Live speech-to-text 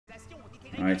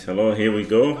Right, hello, here we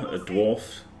go. A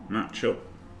dwarf matchup.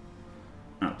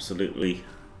 Absolutely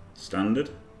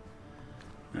standard.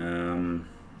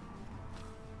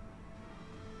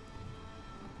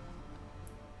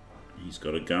 He's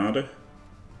got a Garda.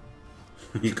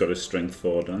 He's got a strength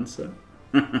 4 dancer.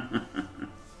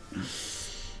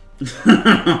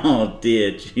 Oh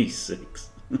dear, G6.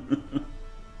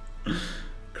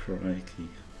 Crikey.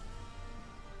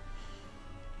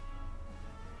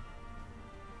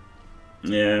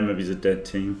 Yeah, maybe he's a dead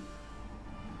team.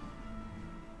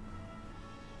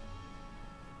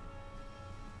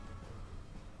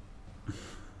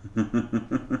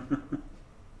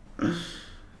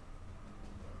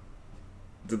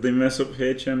 Did they mess up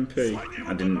HMP?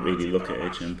 I didn't really look at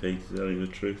HMP, to tell you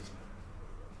the truth.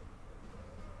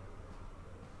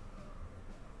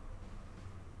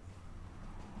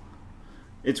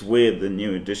 It's weird, the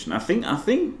new edition. I think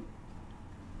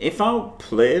if I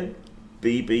played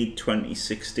BB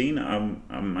 2016,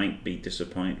 I might be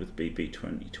disappointed with BB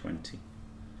 2020.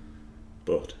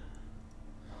 But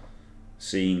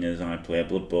seeing as I play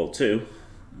Blood Bowl 2,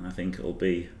 I think it'll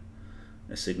be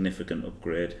a significant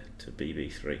upgrade to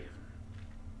BB3.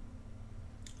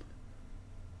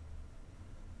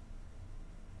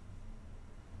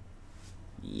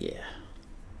 Yeah.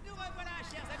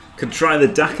 Could try the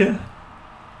Dakar.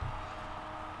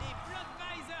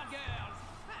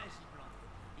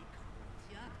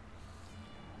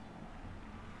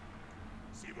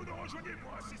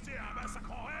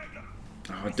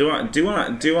 Oh, do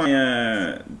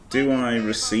I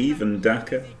receive and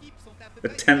Dakar?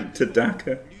 Attempt to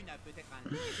Dakar.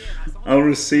 I'll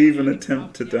receive and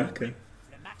attempt to Dakar.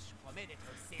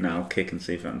 No, I'll kick and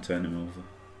see if I can turn him over.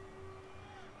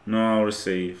 No, I'll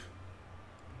receive.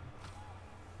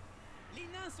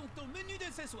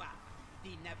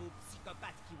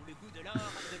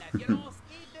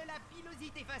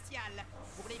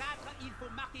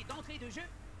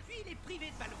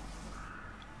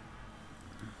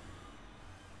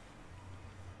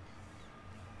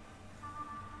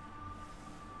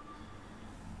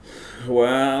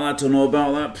 Well, I don't know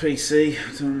about that, PC.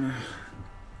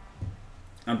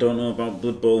 I don't know about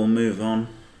Blood Bowl. Move on.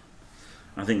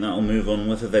 I think that'll move on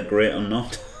whether they're great or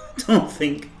not. I don't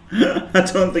think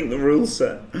the rule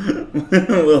set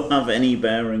will have any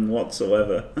bearing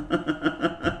whatsoever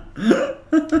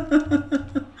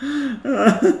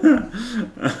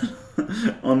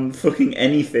on fucking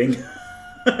anything.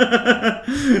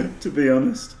 To be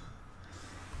honest,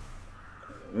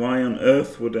 why on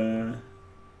earth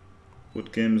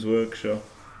would Games Workshop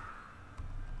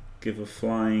give a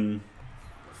flying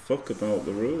fuck about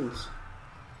the rules?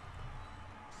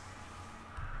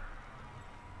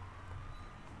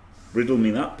 Riddle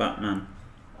me that, Batman.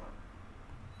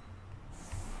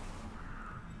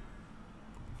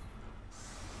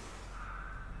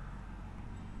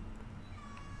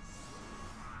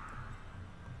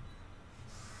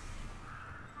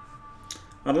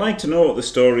 I'd like to know what the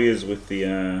story is with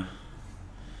the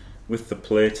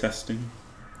play testing,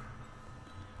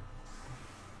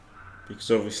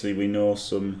 because obviously we know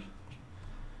some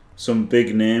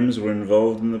big names were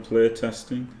involved in the play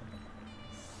testing,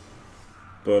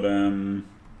 but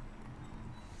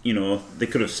you know, they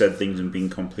could have said things and been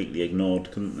completely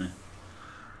ignored, couldn't they?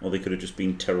 Or they could have just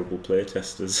been terrible play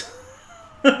testers.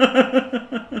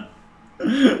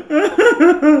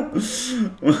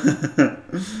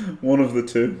 One of the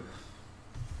two.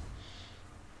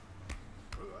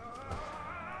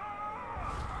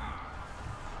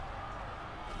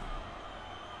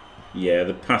 Yeah,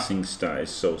 the passing stat is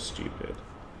so stupid.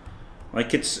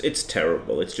 Like, it's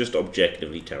terrible. It's just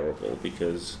objectively terrible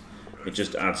because it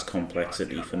just adds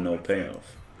complexity for no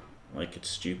payoff. Like, it's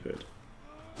stupid.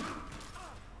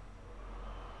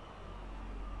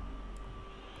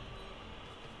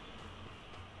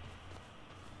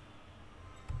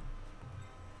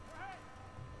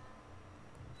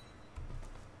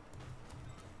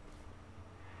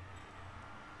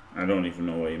 I don't even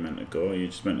know where you meant to go. You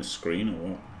just meant to screen or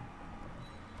what?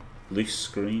 Loose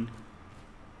screen?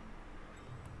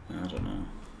 I don't know.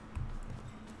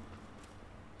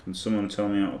 Can someone tell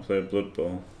me how to play Blood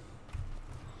Bowl?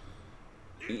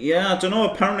 Yeah, I don't know.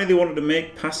 Apparently they wanted to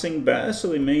make passing better, so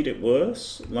they made it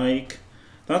worse. Like,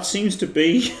 that seems to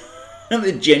be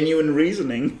the genuine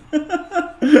reasoning.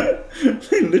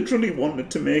 They literally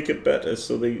wanted to make it better,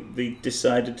 so they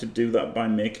decided to do that by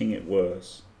making it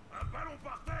worse.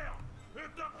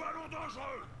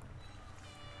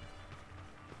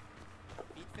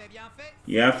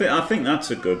 Yeah, I think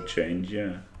that's a good change.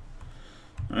 Yeah,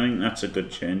 I think that's a good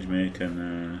change, making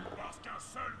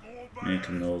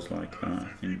those like that. I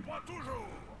think.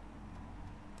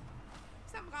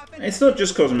 It's not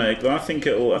just cosmetic though. I think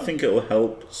it'll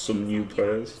help some new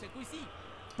players.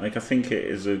 Like I think it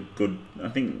is a good. I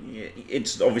think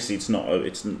it's obviously it's not.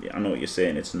 It's I know what you're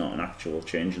saying. It's not an actual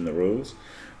change in the rules,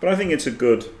 but I think it's a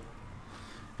good.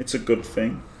 It's a good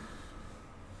thing.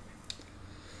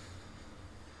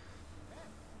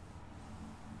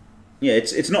 Yeah,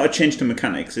 it's not a change to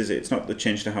mechanics, is it? It's not the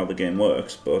change to how the game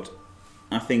works, but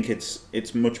I think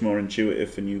it's much more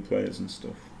intuitive for new players and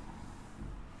stuff.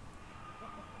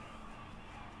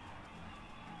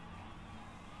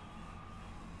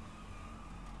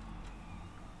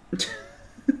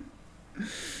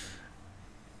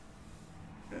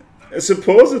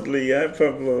 Supposedly, yeah,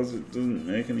 Pablo's, it doesn't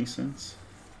make any sense.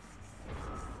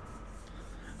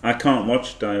 I can't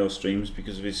watch Dio streams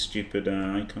because of his stupid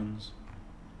icons.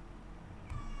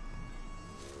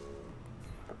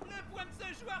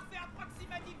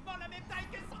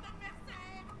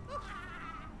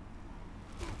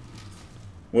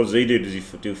 What does he do? Does he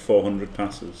do 400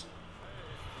 passes?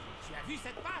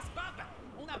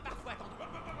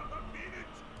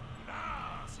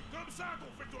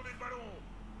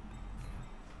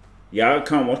 Yeah, I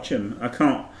can't watch him. I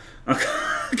can't.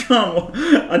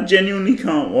 I genuinely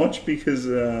can't watch because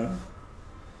of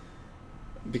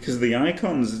the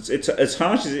icons. It's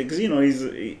harsh as it because you know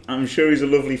I'm sure he's a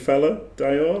lovely fella,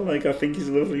 Dio. Like I think he's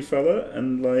a lovely fella,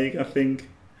 and like I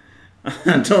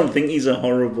don't think he's a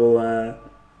horrible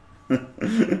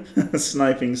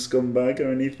sniping scumbag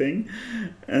or anything,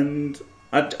 and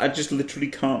I just literally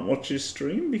can't watch his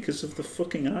stream because of the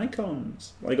fucking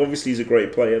icons. Like obviously he's a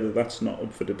great player, but that's not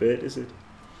up for debate, is it?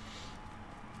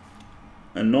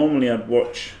 And normally I'd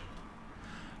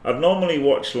normally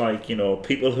watch like, you know,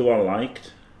 people who are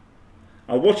liked.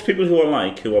 I'll watch people who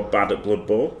are bad at Blood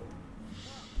Bowl.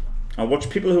 I'll watch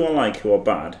people who are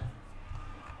bad.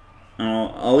 And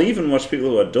I'll even watch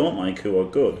people who I don't like who are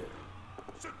good.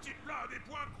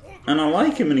 And I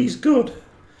like him and he's good.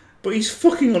 But he's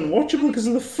fucking unwatchable because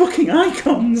of the fucking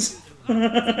icons.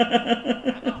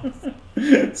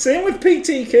 Same with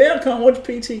PTK. I can't watch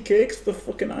PTK because of the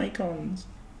fucking icons.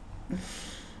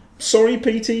 Sorry,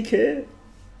 PTK.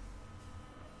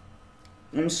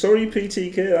 I'm sorry,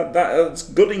 PTK. That's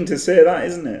gutting to say that,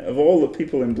 isn't it? Of all the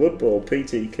people in Blood Bowl,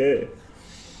 PTK.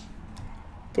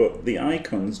 But the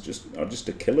icons are just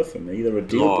a killer for me. They're a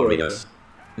deal breaker.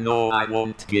 No, I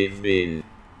won't give in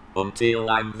until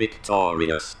I'm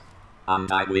victorious.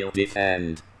 And I will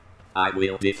defend. I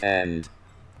will defend.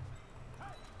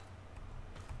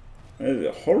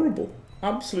 Horrible.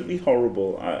 Absolutely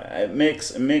horrible. It makes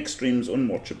streams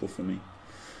unwatchable for me.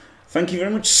 Thank you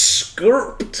very much,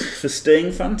 Skirpt, for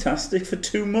staying fantastic for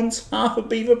 2 months, half a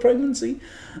beaver pregnancy.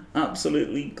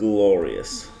 Absolutely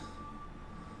glorious.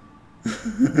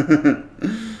 Thank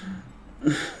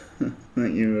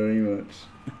you very much.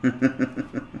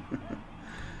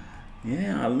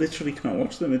 Yeah, I literally can't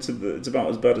watch them. It's about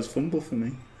as bad as Fumble for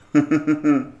me.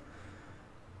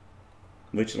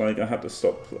 Which, like, I had to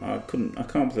stop. I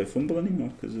can't play Fumble anymore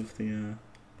because of the.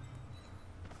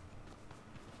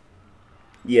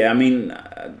 Yeah, I mean,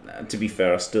 to be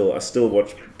fair, I still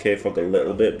watch K-Fog a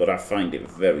little bit, but I find it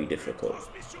very difficult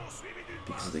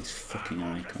because of these fucking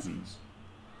icons.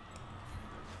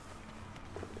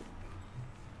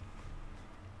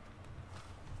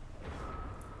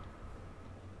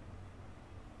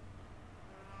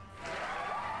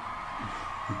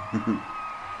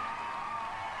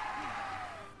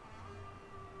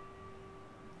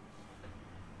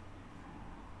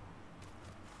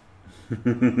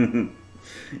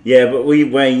 Yeah, but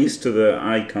we're used to the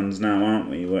icons now, aren't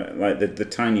we? Like the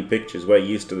tiny pictures. We're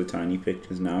used to the tiny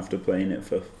pictures now after playing it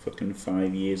for fucking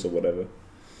 5 years or whatever.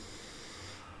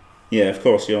 Yeah, of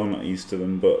course you're not used to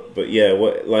them, but yeah,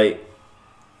 like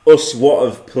us what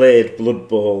have played Blood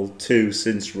Bowl 2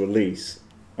 since release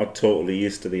are totally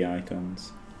used to the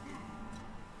icons.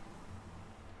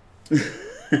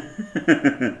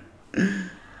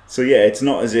 So yeah, it's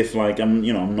not as if like I'm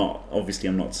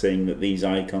not saying that these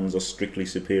icons are strictly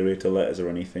superior to letters or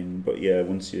anything, but yeah,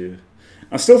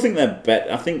 I still think they're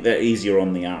better. I think they're easier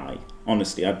on the eye.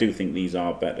 Honestly, I do think these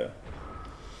are better.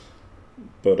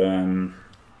 But right,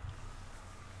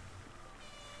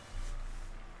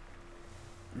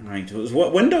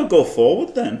 when do I go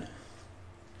forward then?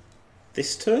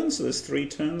 This turn, so there's 3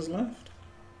 turns left.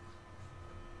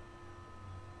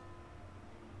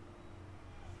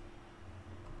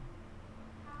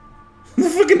 The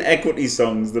fucking Equity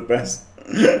song's the best.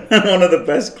 One of the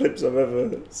best clips I've ever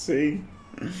seen.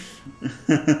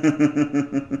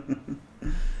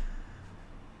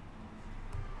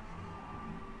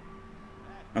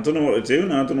 I don't know what to do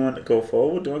now. I don't know when to go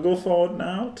forward. Do I go forward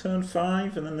now? Turn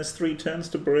 5, and then there's 3 turns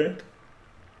to break.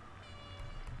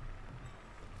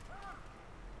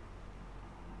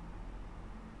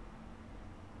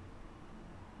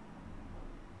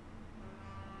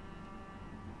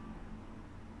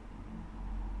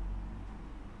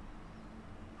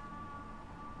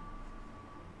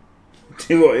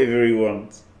 Do whatever he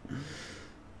wants.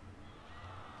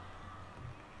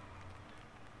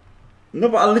 No,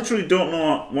 but I literally don't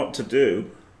know what to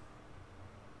do.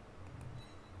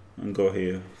 And go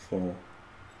here, 4.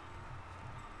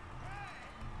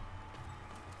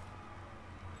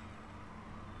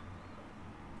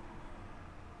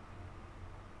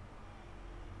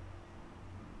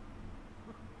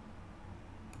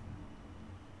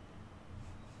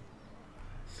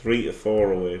 Three to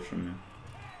 4 away from him.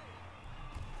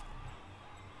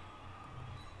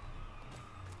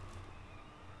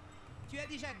 Tu as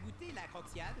déjà goûté la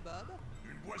croquillade, Bob?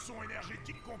 Une boisson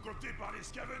énergétique concoctée par les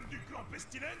scavens du clan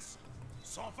Pestilence?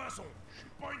 Sans façon, je suis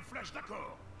pas une flèche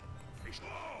d'accord. Mais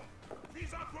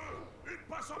vise un peu, une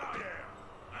passe en arrière.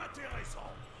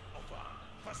 Intéressant. Enfin,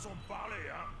 façon de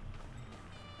parler, hein.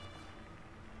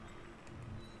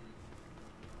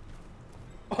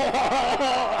 Oh,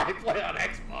 I play on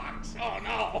Xbox. Oh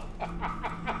no.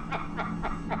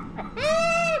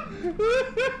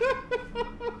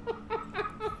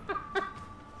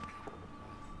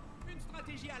 Une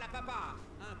stratégie à la papa.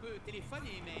 Un peu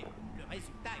téléphoné, mais le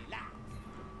résultat est là.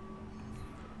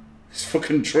 This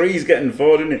fucking tree's getting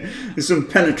forward, isn't it? There's some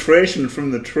penetration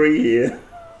from the tree here.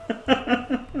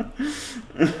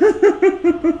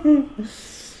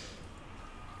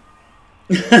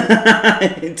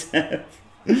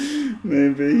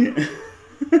 Maybe.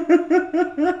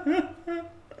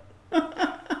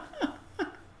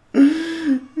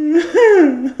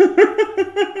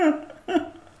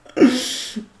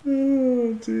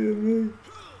 Oh dear me.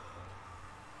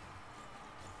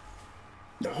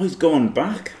 Oh, he's going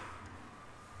back.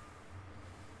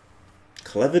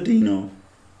 Clever Dino.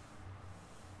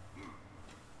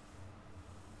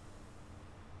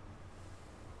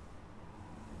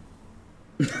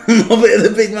 Love it, the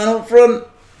big man up front.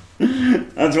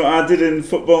 That's what I did in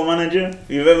Football Manager. If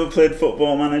you've ever played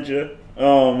Football Manager,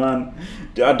 oh man,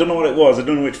 I don't know what it was. I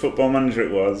don't know which Football Manager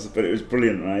it was, but it was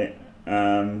brilliant, right?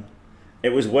 It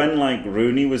was when like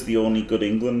Rooney was the only good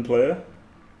England player,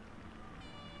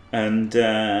 and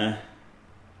I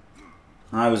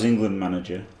was England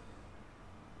manager.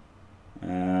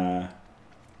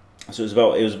 So it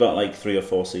was about like 3 or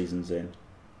 4 seasons in,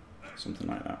 something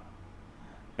like that.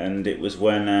 And it was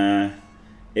when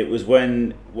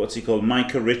what's he called,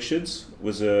 Micah Richards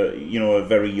was a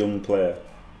very young player,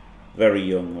 very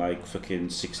young, like fucking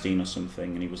 16 or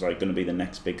something, and he was like going to be the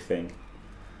next big thing.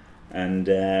 And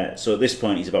so at this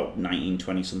point he's about 19,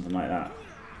 20, something like that.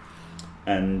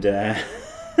 And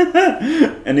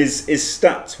and his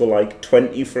stats were like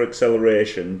 20 for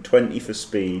acceleration, 20 for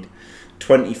speed,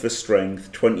 20 for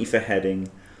strength, 20 for heading,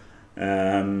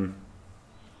 20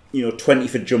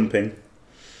 for jumping.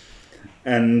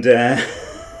 And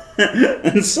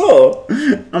and so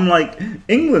I'm like,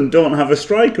 England don't have a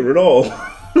striker at all.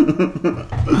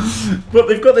 But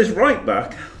they've got this right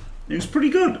back. He was pretty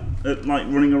good at like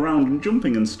running around and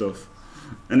jumping and stuff.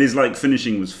 And his like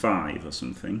finishing was 5 or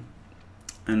something.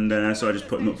 And so I just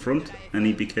put him up front, and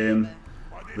he became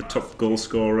the top goal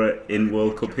scorer in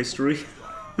World Cup history.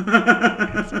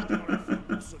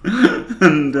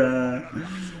 And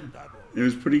it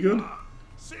was pretty good.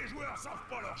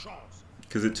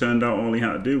 Because it turned out all he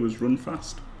had to do was run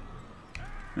fast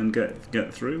and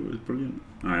get through. It was brilliant.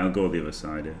 Alright, I'll go the other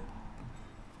side here.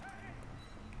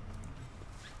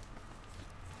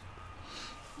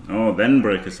 Oh, then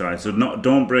break aside. So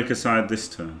don't break aside this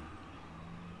turn.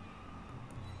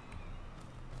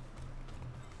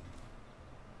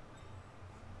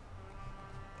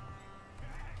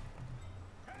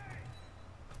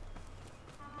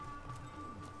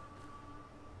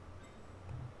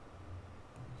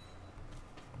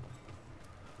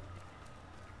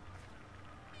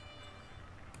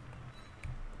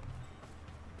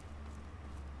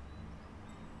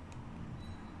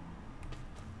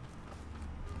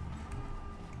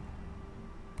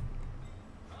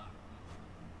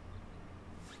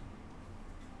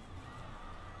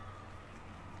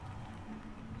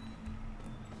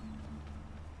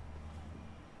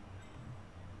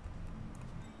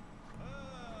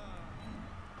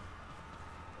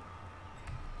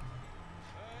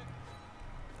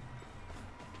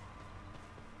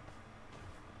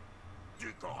 Du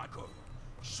corps à corps.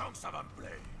 Je sens que ça va me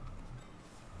plaire.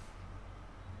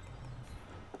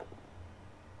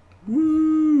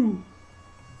 Woo!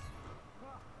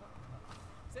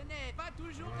 Ce n'est pas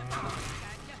toujours le cas,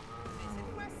 mais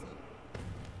cette fois-ci.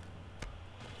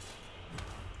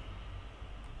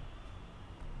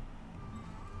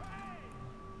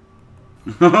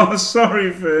 Oh,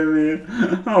 sorry, Fabian.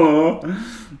 Hello.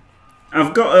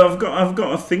 I've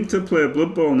got a thing to play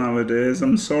Blood Bowl nowadays.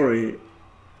 I'm sorry.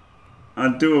 I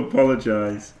do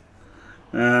apologise.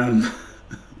 Um,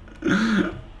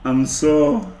 I'm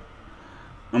so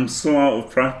out of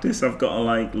practice. I've got to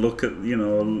like look at, you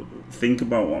know, think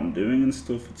about what I'm doing and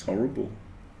stuff. It's horrible.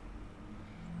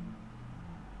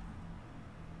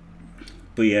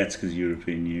 But yeah, it's because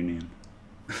European Union.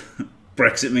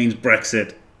 Brexit means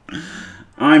Brexit.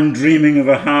 I'm dreaming of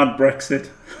a hard Brexit.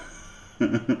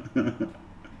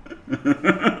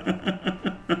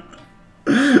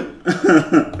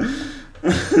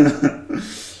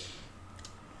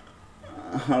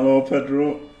 Hello,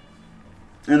 Pedro.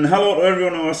 And hello to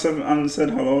everyone who I haven't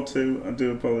said hello to. I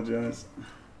do apologise.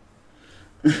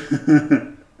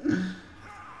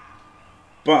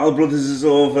 Battle Brothers is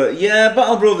over. Yeah,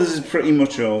 Battle Brothers is pretty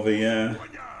much over, yeah.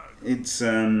 It's,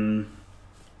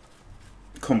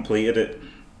 completed it.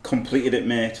 Completed it,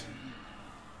 mate.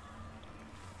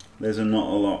 There's not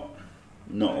a lot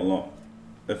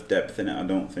of depth in it, I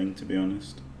don't think, to be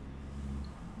honest.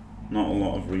 Not a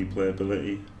lot of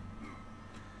replayability.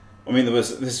 I mean,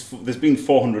 there's been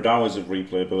 400 hours of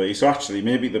replayability, so actually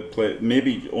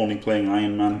maybe only playing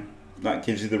Iron Man, that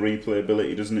gives you the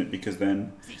replayability, doesn't it? Because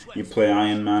then you play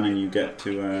Iron Man and you get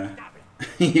to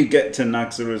you get to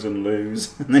Naxxramas and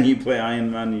lose, and then you play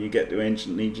Iron Man and you get to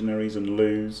Ancient Legionaries and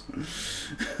lose.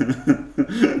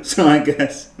 So I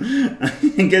guess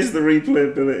the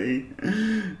replayability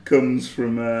comes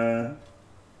from that.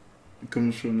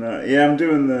 Yeah, I'm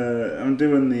doing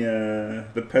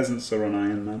the peasants are on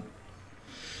Iron Man.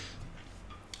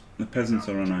 The peasants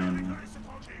are on Iron Man.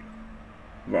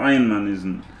 But Iron Man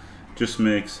isn't. Just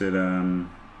makes it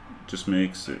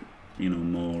you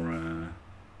know,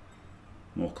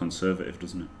 more conservative,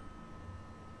 doesn't it?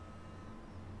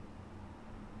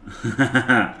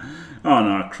 Oh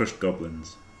no, I crushed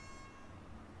goblins.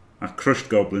 I crushed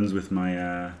goblins with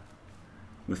my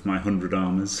 100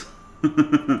 armors.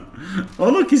 Oh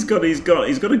look, he's got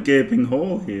a gaping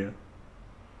hole here.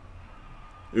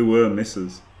 Ooh,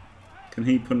 misses. Can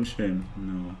he punch him?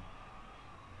 No.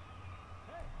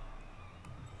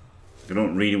 I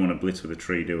don't really want to blitz with a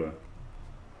tree, do I?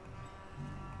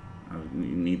 I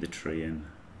need the tree in.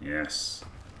 Yes.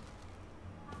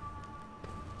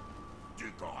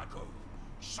 Du corps à corps.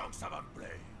 Je sens que ça va me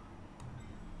plaire.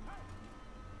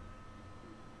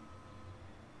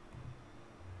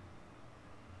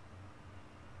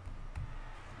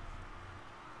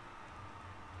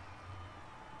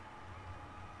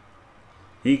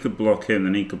 He could block him,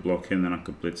 then he could block him, then I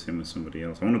could blitz him with somebody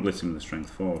else. I want to blitz him with a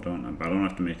strength 4, don't I? But I don't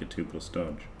have to make it 2+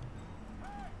 dodge.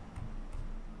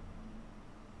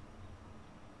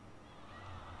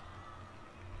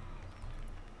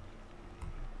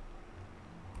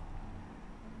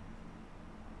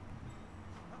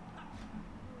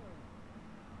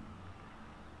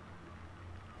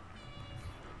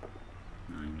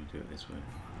 No, I'm going to do it this way.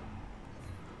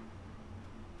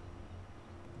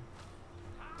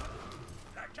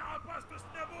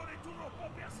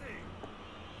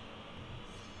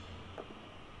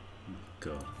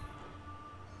 God.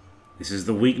 This is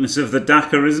the weakness of the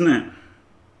Dakar, isn't it?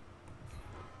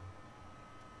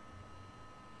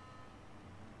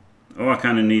 Oh, I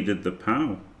kind of needed the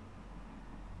POW.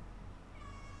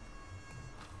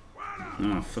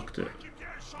 Oh, I fucked it.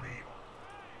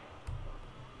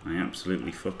 I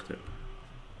absolutely fucked it.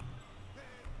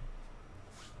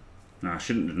 No, I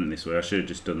shouldn't have done it this way. I should have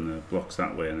just done the blocks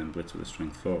that way and then blitz with a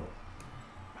strength 4.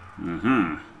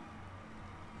 Uh-huh.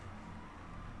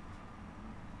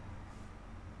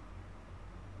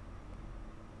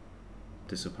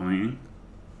 Disappointing.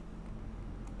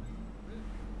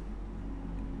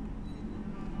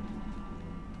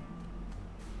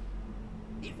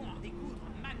 Ils vont en découdre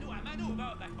mano à mano,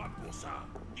 Bob. Pas pour ça.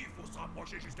 Il faut se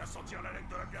rapprocher jusqu'à sentir la laine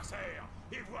de l'adversaire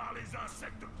et voir les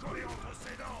insectes collés entre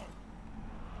ses dents.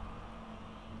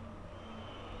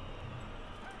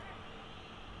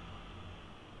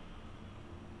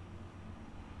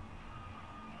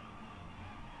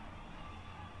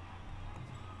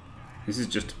 This is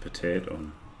just a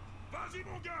potato. Vas-y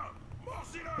mon gars,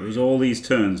 mords-le. There's all these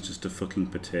turns just a fucking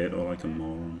potato like a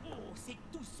moron. Oh, c'est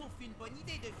tout sauf une bonne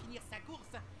idée de finir sa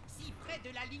course si près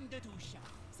de la ligne de touche.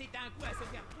 C'est un coup à se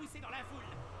faire pousser dans la foule.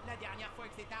 La dernière fois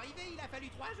que c'est arrivé, il a fallu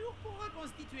 3 jours pour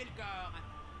reconstituer le corps.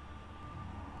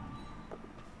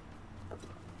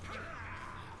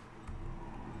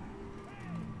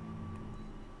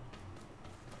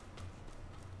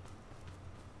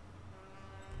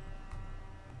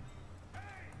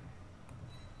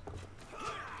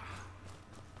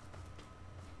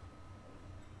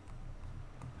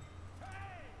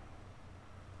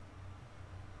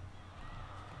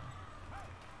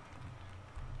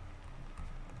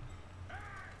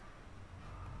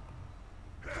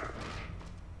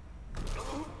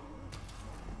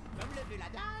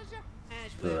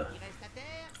 joueur qui reste à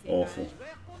terre, c'est pas Awful. un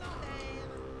joueur qu'on enterre.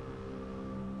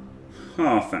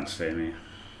 Oh, thanks, Famia.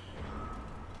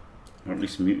 Or at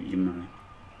least mute you, man.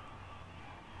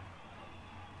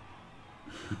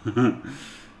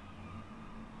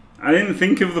 I didn't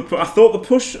think of the. I thought the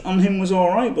push on him was all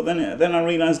right, but then I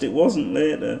realised it wasn't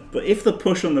later. But if the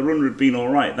push on the runner had been all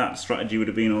right, that strategy would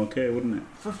have been okay, wouldn't it?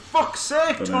 For fuck's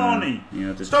sake, But, Tony!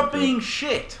 yeah, this Stop would be- being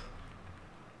shit!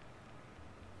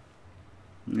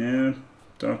 Yeah,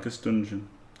 Darkest Dungeon.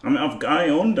 I mean, I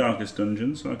own Darkest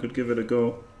Dungeon, so I could give it a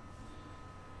go.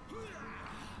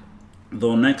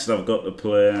 Though next I've got to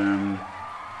play.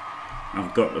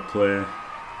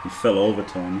 He fell over,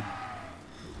 Tony.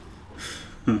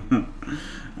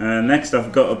 Next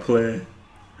I've got to play.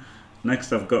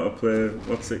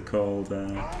 What's it called?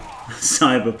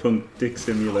 Cyberpunk Dick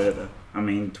Simulator. I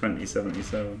mean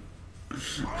 2077.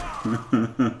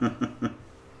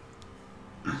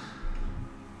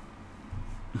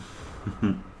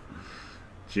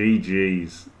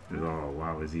 GG's. Oh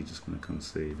wow, is he just going to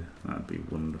concede? That'd be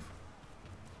wonderful.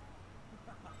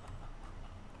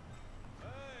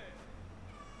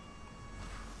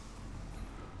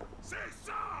 C'est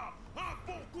ça! Un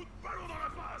bon coup de ballon dans la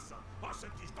face! À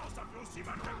cette distance, ça fait aussi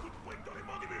mal qu'un coup de poing dans les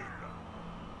mandibules!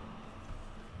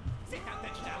 C'est un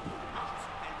touchdown. Ah, je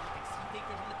suis tellement excité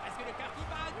que j'en ai presque le cœur qui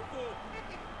bat à nouveau.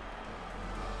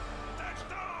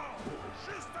 Touchdown!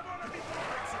 Juste avant la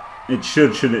mi-temps! It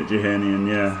should, shouldn't it, Jehanian?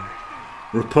 Yeah.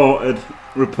 Reported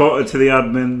to the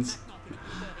admins.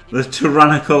 The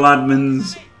tyrannical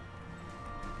admins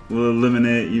will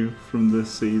eliminate you from this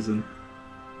season.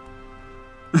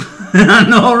 I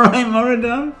know, right,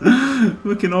 Moradam?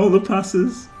 Looking all the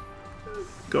passes.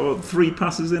 Got about 3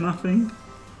 passes in, I think.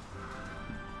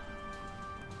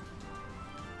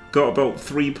 Got about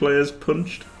 3 players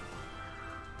punched.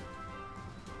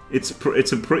 It's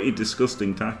a pretty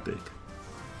disgusting tactic.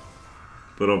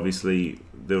 But obviously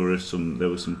there were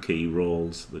some key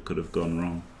roles that could have gone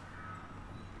wrong.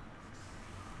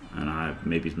 And I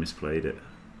maybe misplayed it.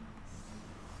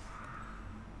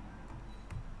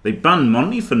 They banned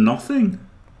Monty for nothing.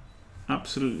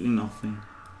 Absolutely nothing.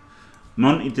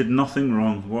 Monty did nothing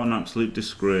wrong. What an absolute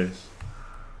disgrace.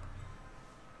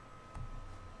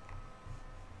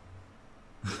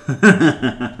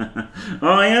 Oh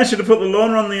yeah, I should have put the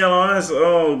loaner on the LIS.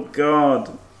 Oh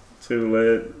god. Too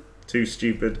late. Too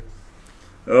stupid.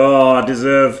 Oh, I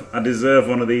deserve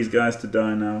one of these guys to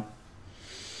die now.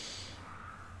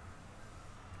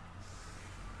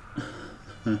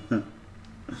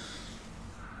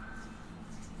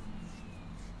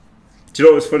 Do you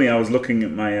know what's funny? I was looking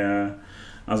at my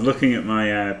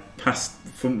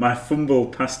my fumble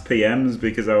past PMs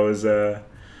because I was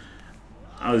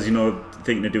you know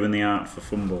thinking of doing the art for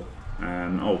fumble.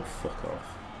 Oh fuck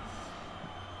off.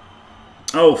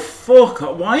 Oh fuck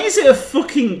off. Why is it a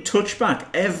fucking touchback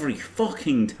every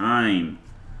fucking time?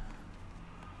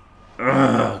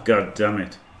 Oh god damn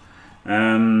it.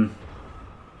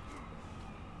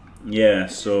 Yeah,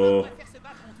 so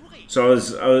I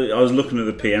was looking at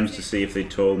the PMs to see if they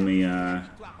told me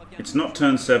it's not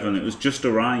turn 7, it was just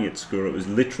a riot, Screw. It was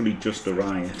literally just a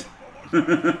riot. I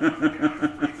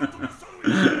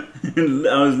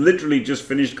was literally just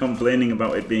finished complaining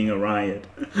about it being a riot.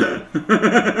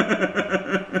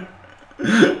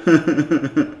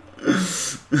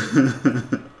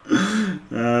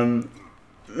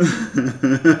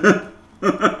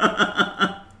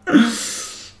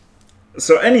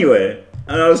 So anyway,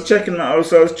 and I was checking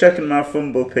my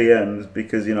fumble PMs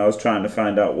because I was trying to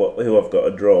find out who I've got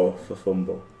to draw for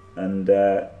fumble, and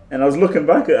I was looking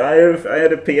back at I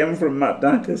had a PM from Matt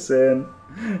Dacker saying,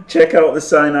 check out the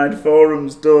Cyanide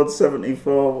forums,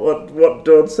 Dode74. What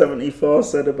Dode74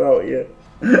 said about you,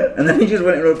 and then he just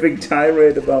went into a big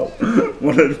tirade about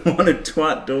what a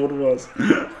twat Dode was,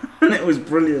 and it was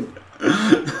brilliant.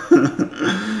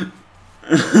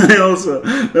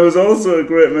 There was also a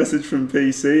great message from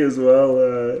PC as well,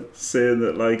 saying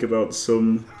that about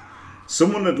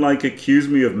someone had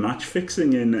accused me of match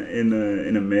fixing in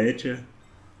a major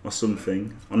or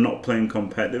something, or not playing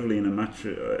competitively in a match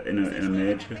in a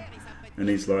major, and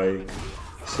he's like,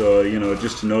 so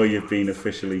just to know you've been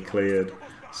officially cleared.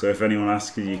 So if anyone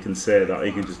asks you, you can say that.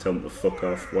 You can just tell them to fuck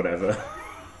off, whatever.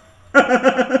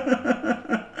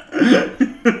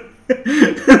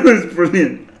 It was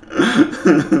brilliant.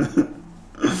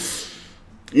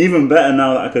 Even better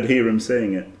now that I could hear him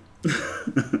saying it.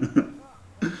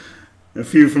 A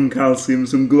few from Calcium,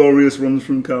 some glorious runs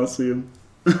from Calcium.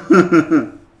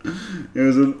 It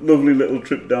was a lovely little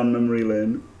trip down memory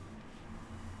lane.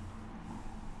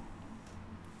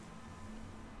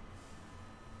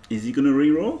 Is he going to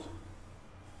re-roll?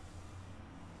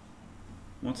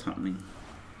 What's happening?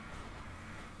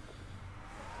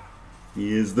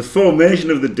 He is the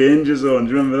formation of the danger zone.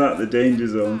 Do you remember that? The danger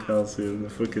zone, Kelsey, in the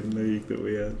fucking league that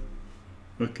we had.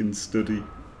 Fucking study.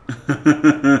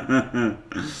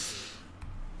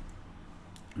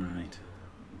 Right.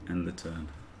 End the turn.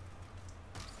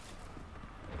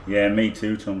 Yeah, me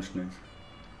too, Tom Schnitt.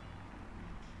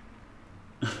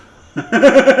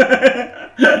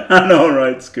 I know,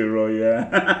 right, Skuro, yeah.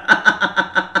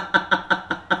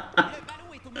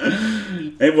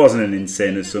 It wasn't an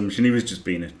insane assumption, he was just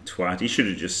being a twat. He should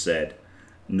have just said,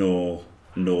 no,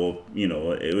 you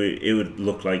know, it would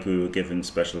look like we were giving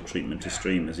special treatment to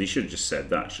streamers. He should have just said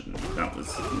that, shouldn't he? That was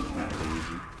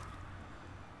easy.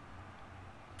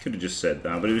 Could have just said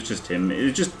that, but it was just him. It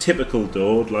was just typical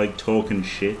Dode, like, talking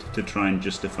shit to try and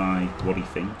justify what he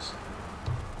thinks.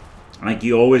 Like,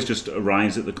 he always just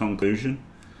arrives at the conclusion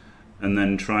and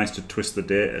then tries to twist the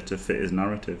data to fit his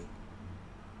narrative.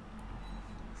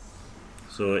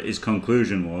 So his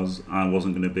conclusion was, I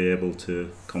wasn't going to be able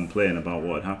to complain about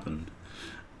what had happened.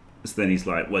 So then he's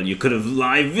like, well, you could have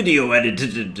live video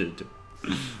edited it.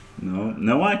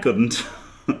 No, I couldn't.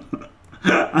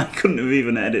 I couldn't have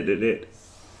even edited it.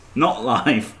 Not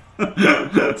live.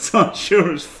 So I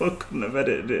sure as fuck couldn't have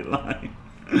edited it live.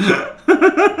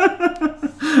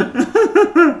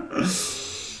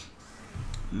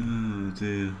 Oh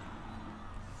dear.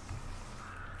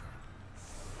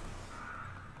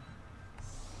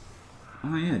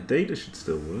 Oh yeah, data should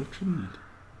still work, shouldn't it?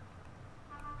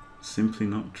 Simply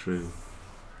not true.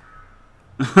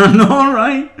 I know,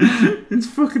 right? It's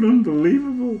fucking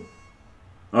unbelievable.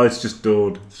 Oh, it's just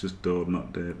Dode. It's just Dode,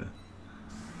 not data.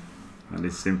 That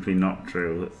is simply not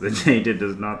true. The data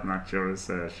does not match your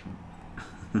assertion.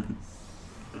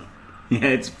 Yeah,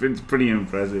 it's pretty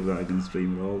impressive that I can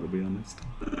stream it all, to be honest.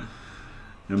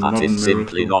 That is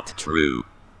simply not true.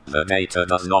 The data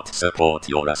does not support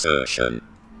your assertion.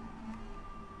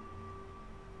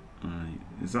 Right.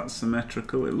 Is that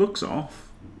symmetrical? It looks off.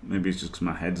 Maybe it's just because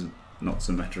my head's not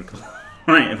symmetrical.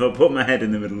 Right, if I put my head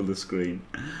in the middle of the screen,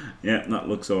 yeah, that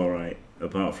looks alright.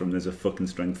 Apart from there's a fucking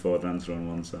strength 4 dancer on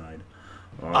one side.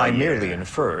 Oh, I merely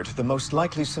inferred the most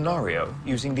likely scenario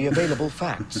using the available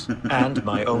facts and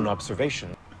my own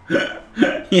observation.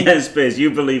 Yeah, Space,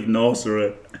 you believe Norse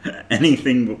are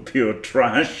anything but pure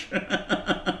trash.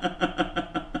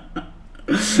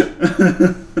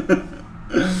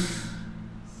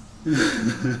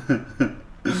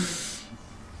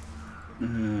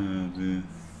 Oh, dear.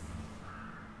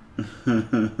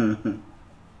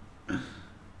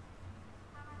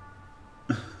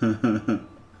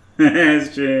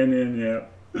 It's genuine, yeah.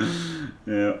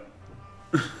 Yeah.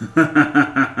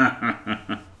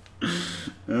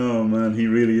 Oh man, he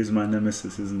really is my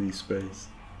nemesis, isn't he, Space?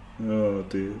 Oh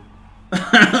dear.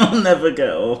 I'll never get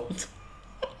old.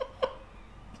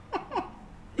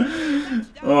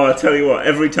 Oh, I tell you what,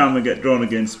 every time I get drawn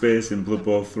against Space in Blood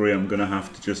Bowl 3, I'm going to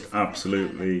have to just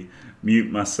absolutely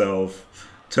mute myself,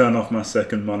 turn off my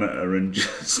second monitor and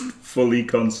just fully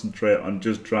concentrate on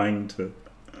just trying to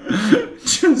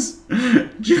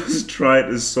just try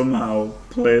to somehow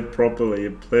play it properly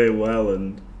and play well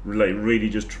and like really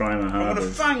just try my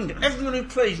hardest. I'm going to find everyone who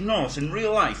plays Norse in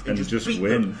real life and just beat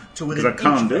win them to win. Because I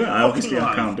can't do it. I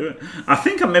can't do it. I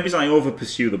think maybe I over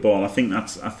pursue the ball. I think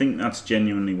that's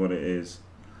genuinely what it is.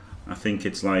 I think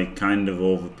it's like kind of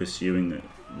over pursuing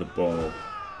the ball.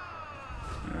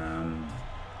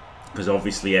 Because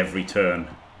obviously every turn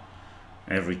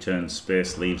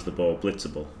Space leaves the ball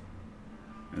blitzable.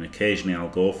 And occasionally I'll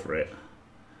go for it.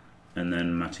 And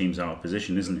then my team's out of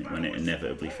position, isn't it? When it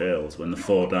inevitably fails. When the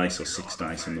 4 dice or 6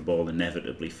 dice on the ball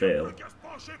inevitably fail,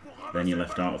 then you're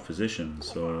left out of position.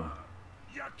 So,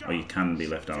 or you can be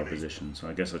left out of position. So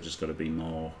I guess I've just got to be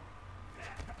more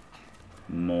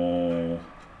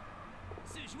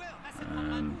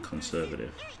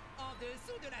conservative.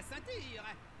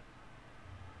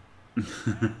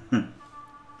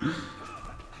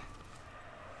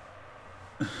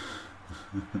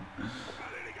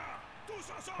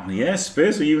 Oh yeah,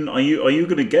 Space. Are you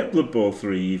going to get Blood Bowl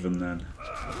 3 even then,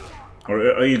 or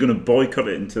are you going to boycott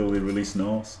it until they release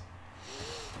Norse?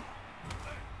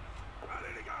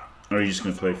 Or are you just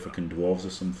going to play fucking Dwarves or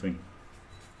something?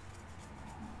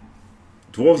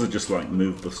 Dwarves are just like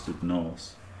move busted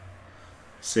Norse.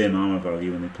 Same armor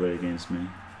value when they play against me.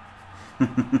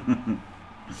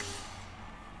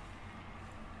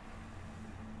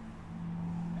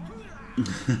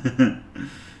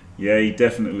 Yeah, he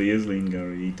definitely is, Lean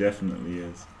Gary. He definitely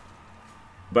is.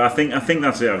 But I think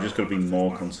that's it. I've just got to be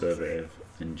more conservative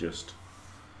and just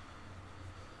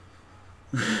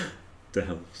the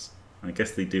Elves. I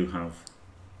guess they do have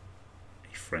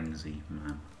a frenzy,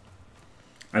 man.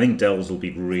 I think Delves will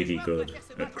be really good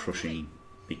at crushing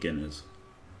beginners.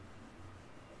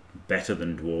 Better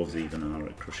than Dwarves even are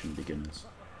at crushing beginners.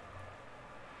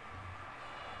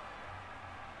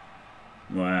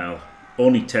 Well,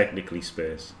 only technically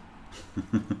space. Il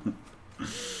a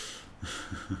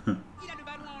le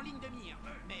ballon en ligne de mire,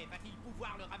 mais va-t-il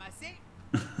pouvoir le ramasser?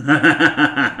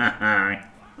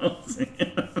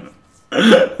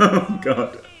 Oh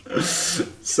god.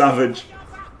 Savage.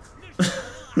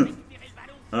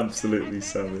 Absolutely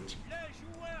savage.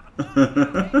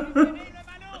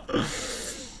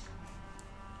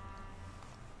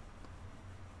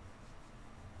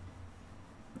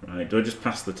 Right, do I just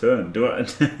pass the turn? Do I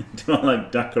do I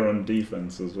like Daka on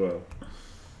defense as well?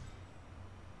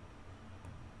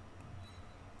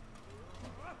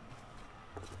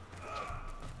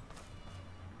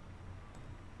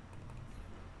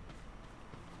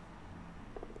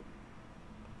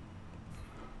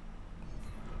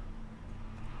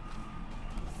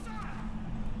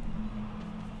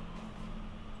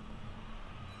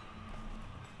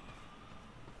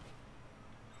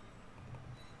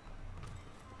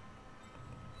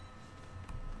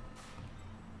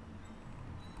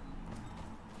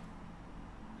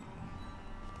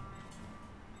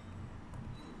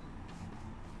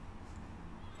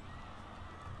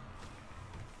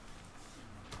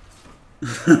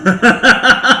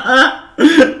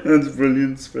 That's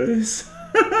brilliant space.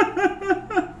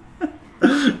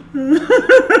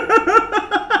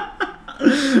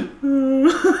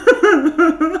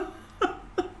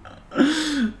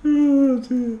 Oh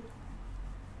dear.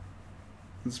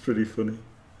 That's pretty funny.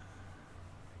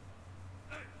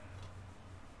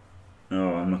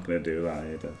 Oh, I'm not gonna do that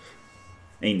either.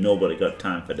 Ain't nobody got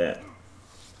time for that.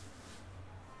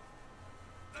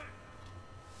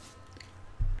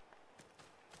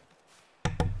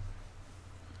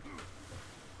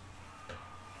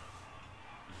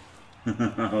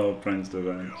 Oh, pranked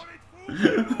revenge.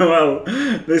 Well,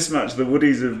 this match the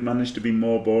Woodies have managed to be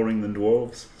more boring than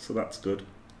Dwarves, so that's good.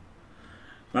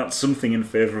 That's something in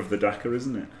favour of the Daka,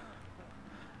 isn't it?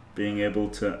 Being able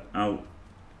to out-dwarf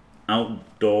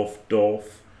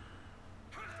dwarf.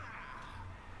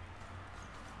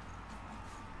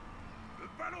 Le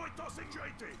ballon est en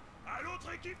sécurité. À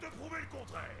l'autre équipe de prouver le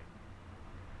contraire.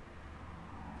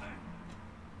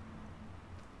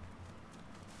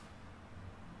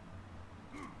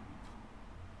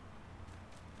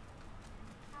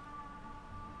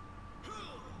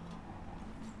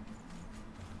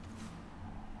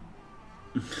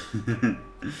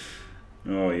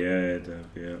 Oh yeah,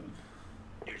 yeah.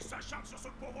 Il s'acharne sur ce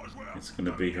pauvre joueur. It's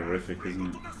gonna be horrific, isn't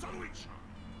it?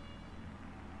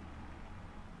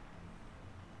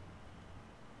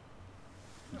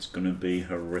 It's gonna be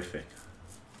horrific.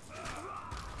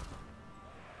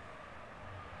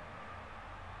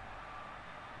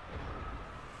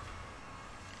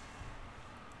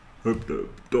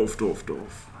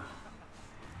 Dorf.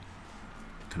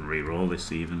 Can re-roll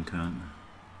this even, can't I?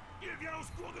 Il vient au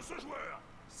secours de ce joueur.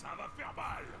 Ça va faire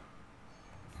mal.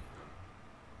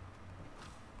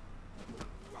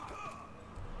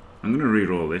 I'm gonna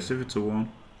re-roll this if it's a 1.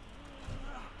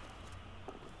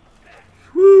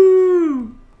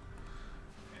 Woo!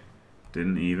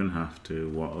 Didn't even have to.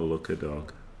 What a lucky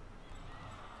dog.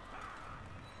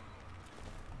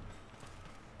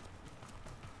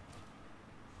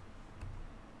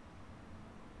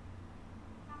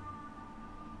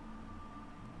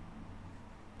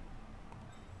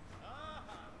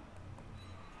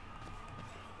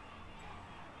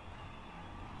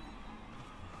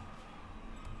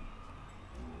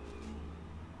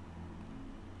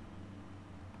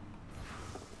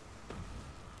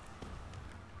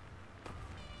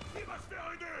 Il va se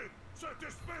faire aider. Cette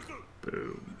espèce de...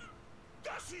 Boom.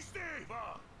 d'assister.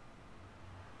 Va.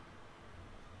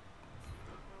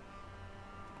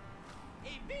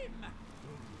 Et bim!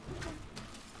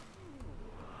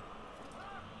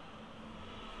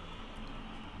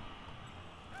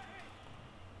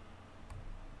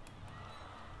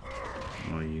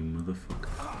 Oh, you motherfucker.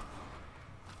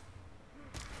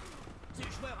 Ce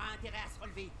joueur a intérêt à se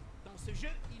relever. Dans ce jeu,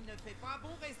 il ne fait pas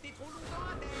bon rester trop longtemps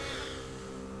à terre.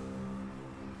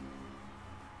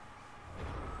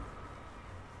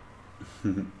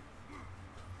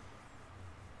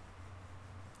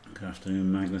 Good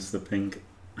afternoon, Magnus the Pink.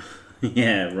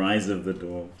 Yeah, Rise of the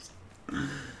Dwarves.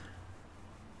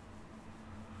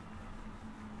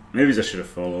 Maybe I should have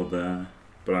followed there,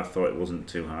 but I thought it wasn't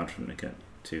too hard for him to get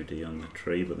 2D on the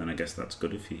tree, but then I guess that's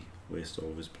good if he wastes all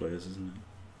of his players, isn't it?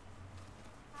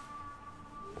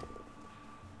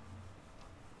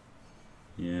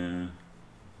 Yeah.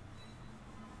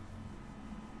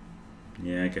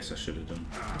 Yeah, I guess I should have done.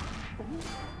 Un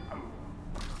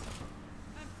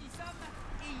petit somme,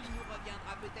 et il nous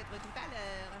reviendra peut-être tout à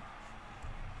l'heure.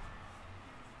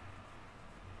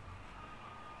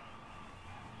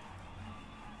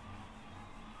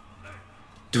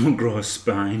 Don't grow a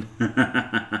spine.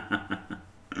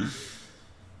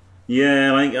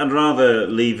 Yeah, like I'd rather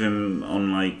leave him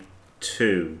on like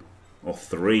 2 or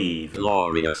 3 even.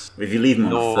 Glorious. If you leave him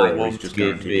on No, 4, I he's won't just give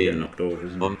guaranteed to get in knocked over,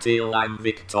 isn't he? until I'm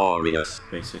victorious.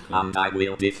 Basically. And I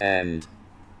will defend.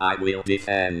 I will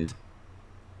defend.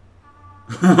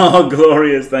 Oh,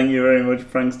 glorious! Thank you very much,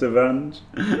 Prankster Vange.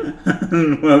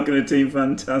 Welcome to Team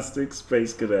Fantastic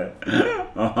Space Cadet.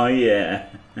 Oh yeah,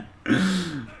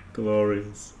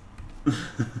 glorious.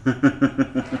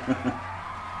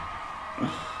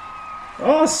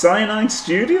 Oh, Cyanide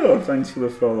Studio, thanks for the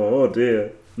follow. Oh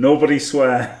dear, nobody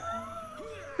swear.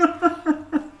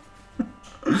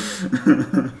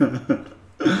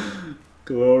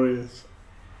 Glorious.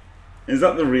 Is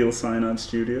that the real Cyanide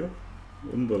Studio?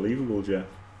 Unbelievable, Jeff.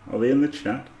 Are they in the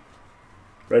chat?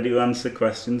 Ready to answer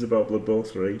questions about Blood Bowl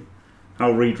 3?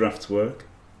 How redrafts work?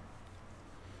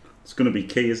 It's going to be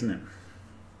key, isn't it?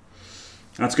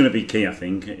 That's going to be key, I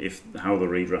think, if how the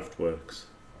redraft works.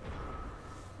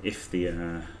 If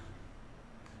the...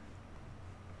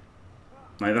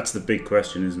 like, that's the big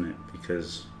question, isn't it?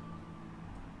 Because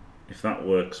if that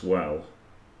works well,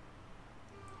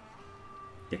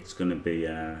 it's going to be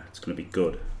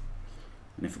good.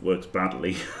 And if it works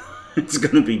badly, it's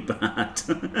going to be bad.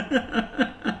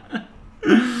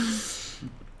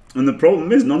 And the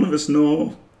problem is, none of us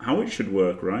know how it should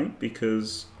work, right?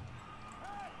 Because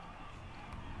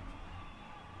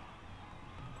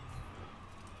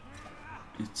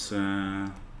it's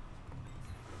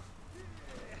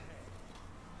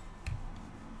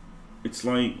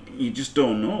like you just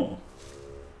don't know.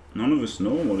 None of us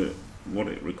know what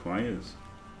it requires.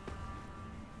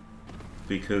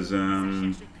 Because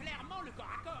you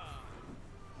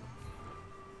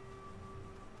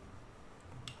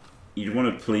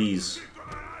want to please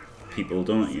people,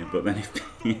 don't you? But then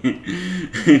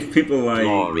if people like,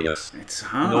 Glorious. it's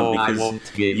hard No,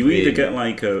 because you either get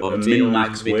like a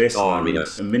min-max wasteland,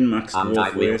 a min-max and I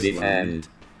dwarf will wasteland, defend.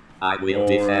 I will or,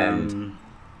 defend.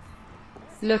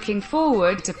 Looking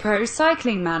forward to Pro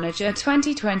Cycling Manager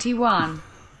 2021.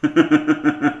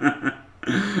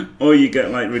 or you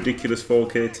get like ridiculous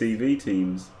 4K TV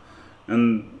teams.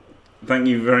 And thank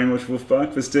you very much,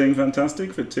 Wolfpack, for staying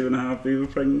fantastic for 2.5 beaver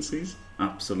pregnancies.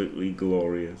 Absolutely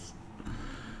glorious.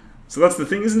 So that's the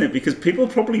thing, isn't it? Because people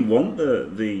probably want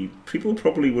people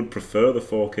probably would prefer the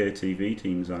 4K TV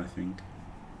teams, I think.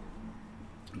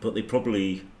 But they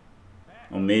probably,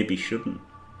 or maybe shouldn't.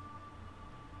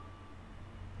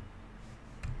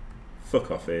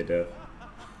 Fuck off, Dev.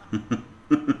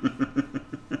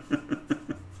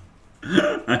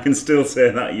 I can still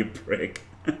say that, you prick.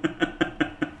 I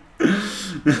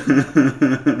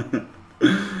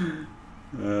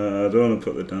don't want to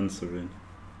put the dancer in.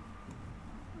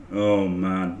 Oh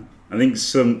man, I think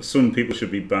some people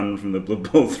should be banned from the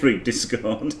Blood Bowl 3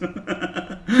 Discord for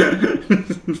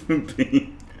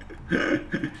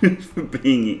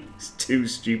being too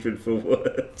stupid for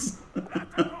words.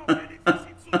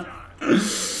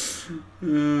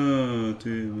 Oh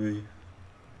dear me.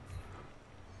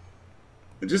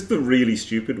 Just the really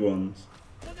stupid ones.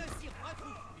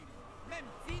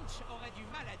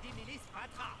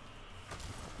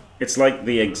 It's like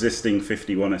the existing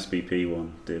 51 SPP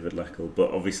one, David Leckel,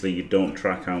 but obviously you don't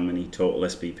track how many total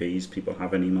SPPs people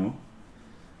have anymore.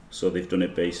 So they've done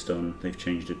it they've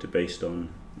changed it to based on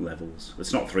levels.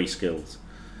 It's not 3 skills,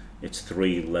 it's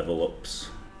 3 level ups.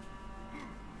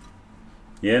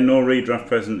 Yeah, no redraft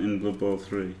present in Blood Bowl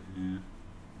 3, yeah.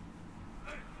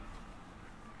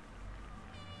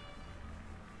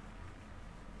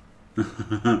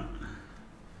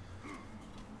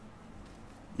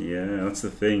 Yeah, that's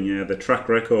the thing, yeah. The track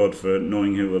record for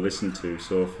knowing who we listen to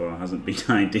so far hasn't been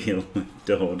ideal with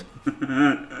Dodd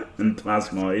and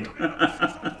Plasmoid.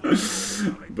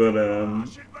 But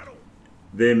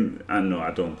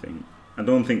I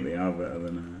don't think they are better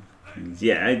than things.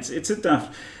 Yeah, it's a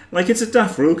daft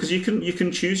rule because you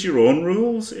can choose your own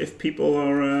rules if people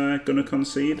are going to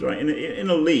concede, right? In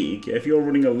a league, if you're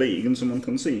running a league and someone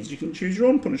concedes, you can choose your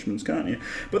own punishments, can't you?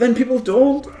 But then people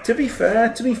don't. To be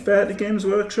fair to Games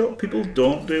Workshop, people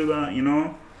don't do that, you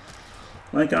know.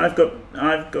 Like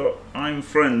I'm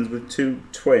friends with two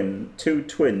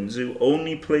twins who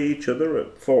only play each other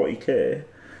at 40k,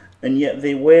 and yet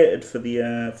they waited for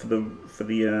the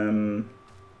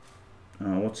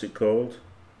what's it called?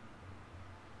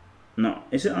 No,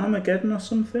 is it Armageddon or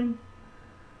something?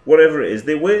 whatever it is,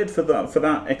 they waited for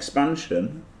that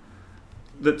expansion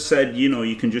that said, you know,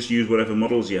 you can just use whatever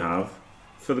models you have,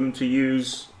 for them to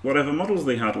use whatever models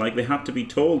they had. Like, they had to be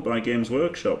told by Games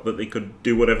Workshop that they could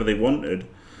do whatever they wanted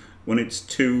when it's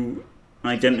two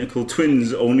identical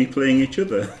twins only playing each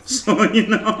other. So, you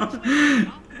know,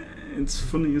 it's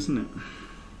funny, isn't it?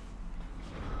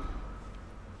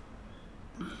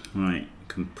 Right,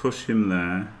 can push him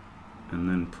there, and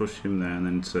then push him there, and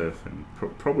then surf him.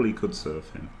 Probably could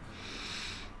surf him.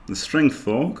 The strength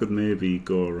 4 could maybe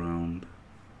go around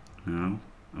now.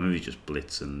 Or maybe just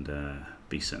blitz and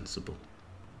be sensible.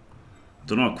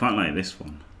 Don't know, I quite like this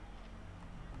one.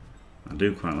 I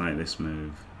do quite like this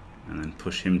move. And then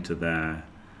push him to there,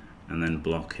 and then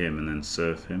block him, and then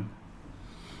surf him.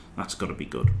 That's got to be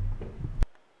good.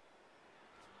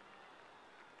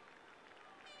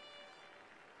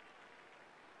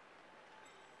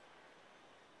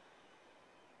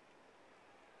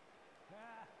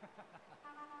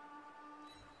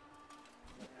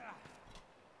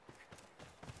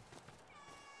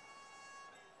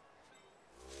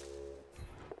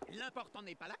 L'important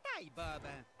n'est pas la taille, Bob.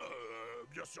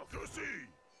 Bien sûr que si.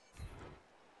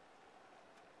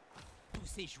 Tous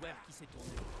ces joueurs qui se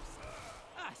tournent le pouce.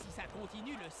 Ah, si ça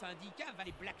continue, le syndicat va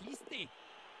les blacklister.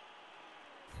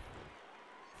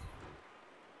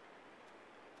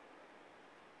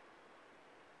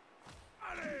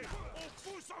 Allez, on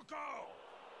pousse encore.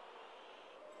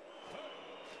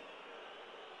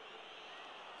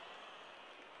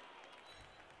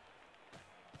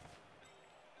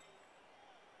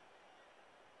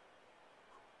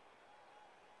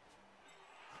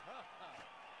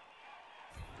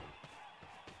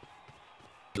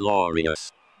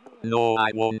 Glorious. No,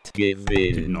 I won't give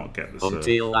in. Did not get the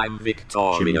until I'm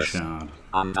victorious.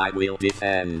 And I will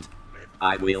defend.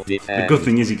 I will defend. The good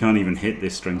thing is he can't even hit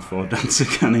this strength 4 dancer,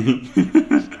 can he?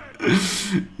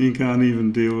 He can't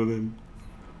even deal with him.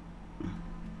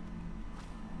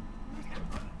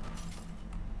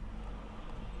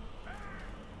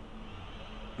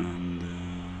 And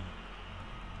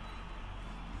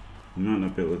he might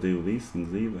not be able to deal with these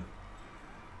things either.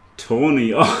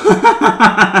 Tony,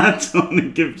 oh, Tony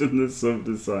Gibson, the sub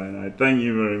to cyanide. Thank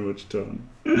you very much, Tony.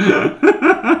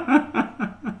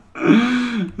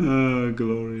 Oh,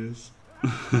 glorious.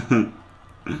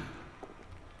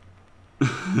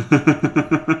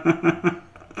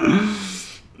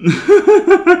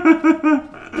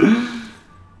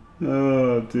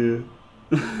 Oh dear.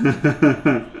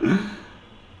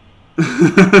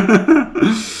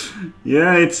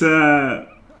 Yeah, it's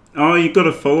oh, you got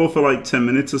to follow for like 10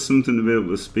 minutes or something to be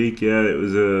able to speak. Yeah, it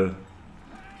was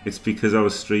it's because I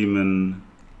was streaming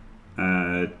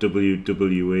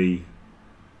WWE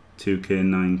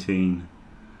 2K19,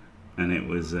 and it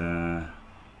was there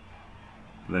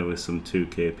were some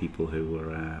 2K people who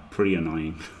were pretty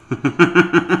annoying.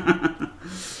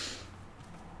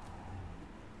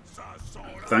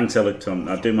 Thanks, Electon.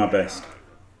 I'll do my best.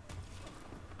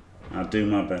 I'll do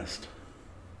my best.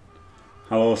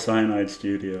 Hello, Cyanide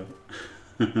Studio.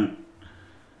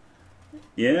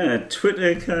 Yeah,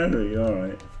 Twitter Carry,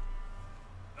 alright.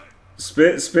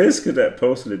 Space Cadet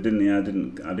posted it, didn't he? I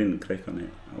didn't click on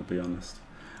it, I'll be honest.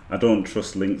 I don't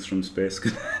trust links from Space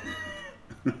Cadet.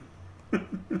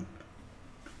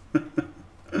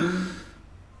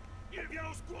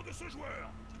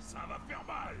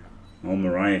 Oh,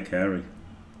 Mariah Carey.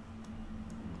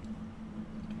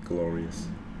 Glorious.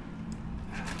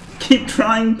 Keep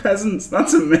trying, peasants.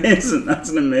 That's amazing. That's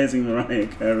an amazing Mariah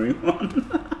Carey one.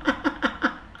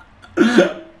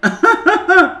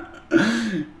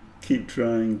 Keep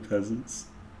trying, peasants.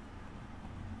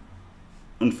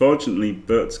 Unfortunately,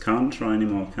 Berts can't try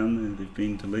anymore, can they? They've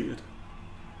been deleted.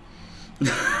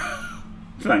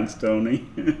 Thanks, Tony.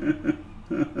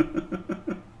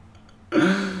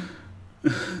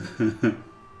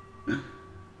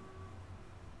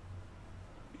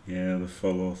 Yeah, the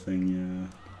follow thing, yeah.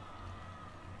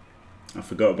 I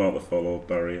forgot about the follow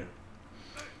barrier.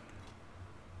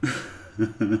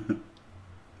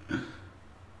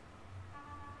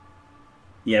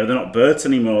 Yeah, they're not Berts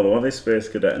anymore though, are they, Space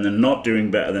Cadet? And they're not doing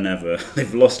better than ever.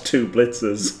 They've lost 2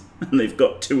 blitzers, and they've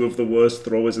got 2 of the worst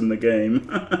throwers in the game.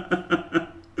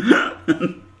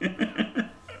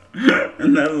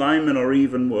 And their linemen are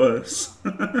even worse.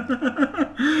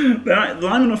 The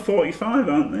linemen are 45,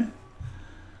 aren't they?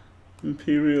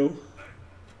 Imperial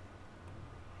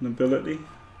nobility.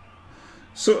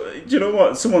 So, do you know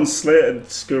what? Someone slated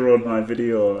Skuro on my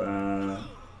video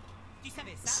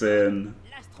saying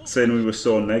we were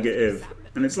so negative.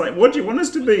 And it's like, what do you want us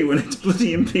to be when it's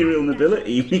bloody Imperial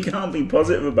nobility? We can't be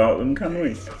positive about them, can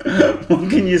we? What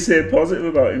can you say positive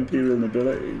about Imperial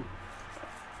nobility?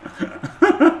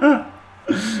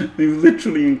 They've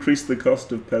literally increased the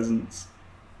cost of peasants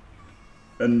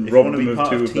and If you robbed want to them be of part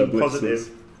 2 of of their Team blitzers.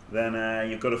 Positive, then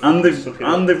you've got to And fucking suck it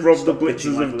up, they've robbed the stop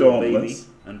bitching blitzers like of a little baby, Dauntless.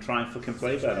 and try and fucking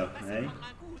play better, eh?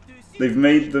 They've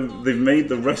made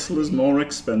the wrestlers more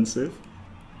expensive.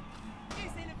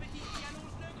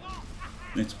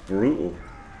 It's brutal.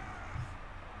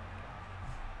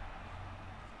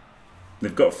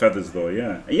 They've got feathers though,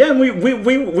 yeah. Yeah, we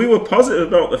were positive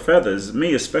about the feathers,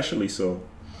 me especially so.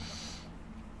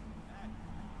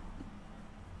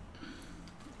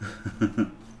 Yeah.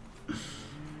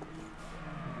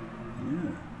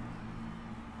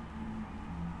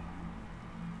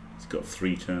 He's got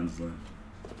 3 turns left.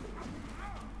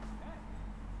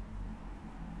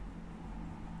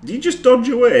 Did he just dodge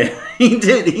away? He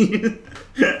did.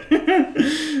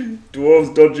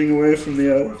 Dwarves dodging away from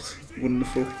the elves.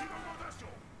 Wonderful.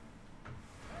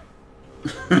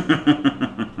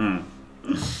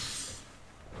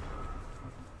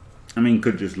 I mean,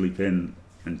 could just leap in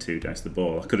and 2 dice the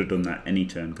ball. I could have done that any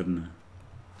turn, couldn't I?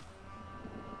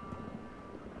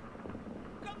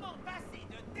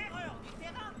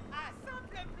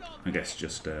 I guess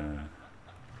just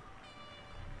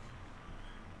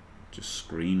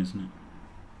screen, isn't it?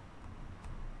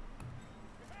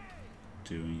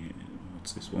 Doing it.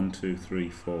 What's this? 1, 2, 3,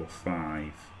 4,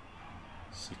 5,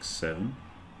 6, 7.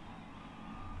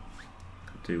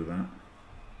 Could do that.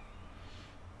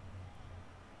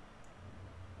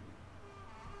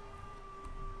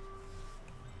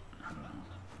 I don't know.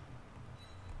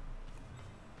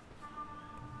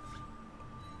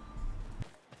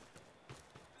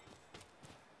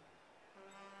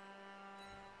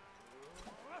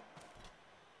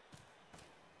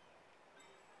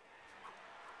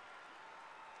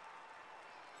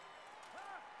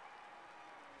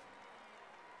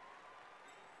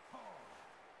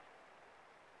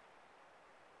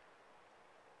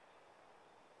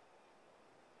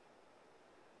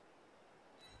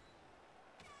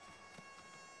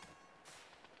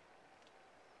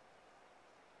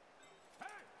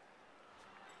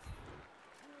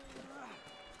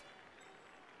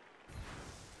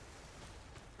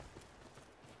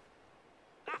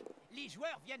 Les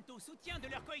joueurs viennent au soutien de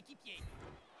leurs coéquipiers.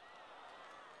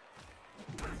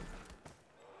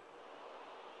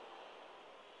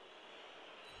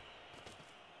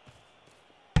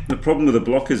 The problem with the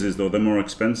blockers is, though, they're more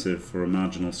expensive for a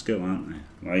marginal skill, aren't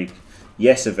they? Like,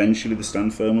 yes, eventually the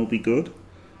stand firm will be good,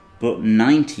 but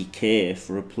 90k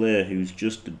for a player who's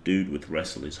just a dude with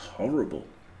wrestle is horrible.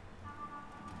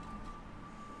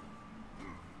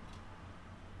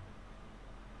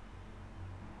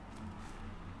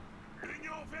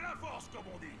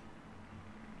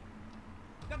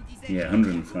 Yeah,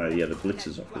 105. Yeah, the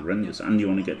blitzers are horrendous, and you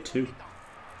only get 2.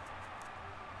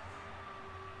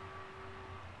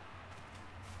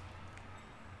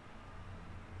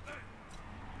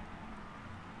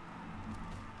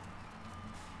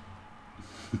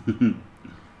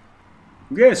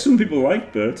 Yeah, some people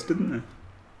liked birds, didn't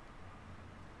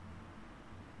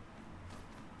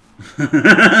they?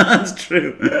 That's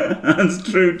true. That's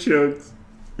true, Chugs.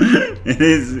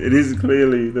 It is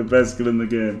clearly the best skill in the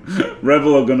game.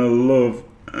 Rebel are gonna love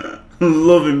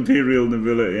Imperial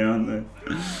Nobility, aren't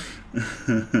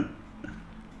they?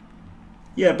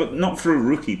 Yeah, but not for a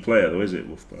rookie player, though, is it,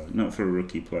 Wolfbar? Not for a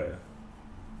rookie player.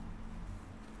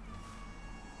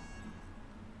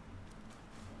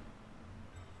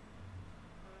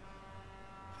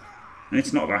 And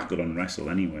it's not that good on wrestle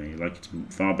anyway. Like, it's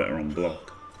far better on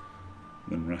block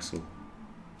than wrestle.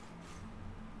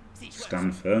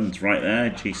 Stand firm. It's right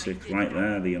there, G6, right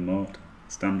there, the emote.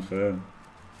 Stand firm.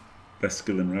 Best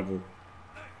skill in Rebel.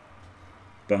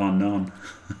 Bar none.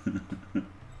 Oh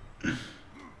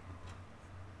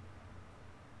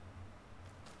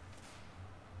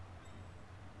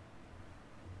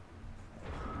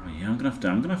yeah, I'm gonna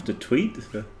have to tweet this.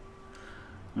 I'm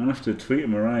gonna have to tweet a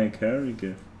Mariah Carey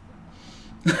gift.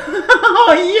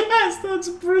 Oh yes, that's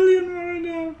brilliant right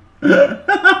now.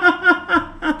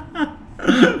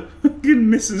 Fucking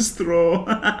Mrs. Throw.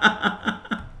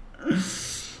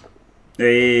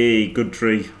 Hey, good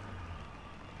tree.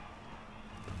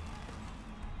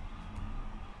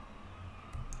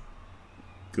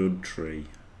 Good tree.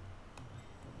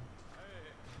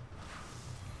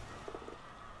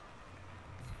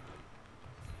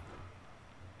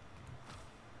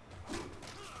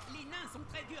 Les nains sont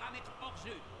très durs à mettre hors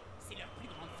jeu. C'est leur plus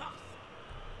grande force.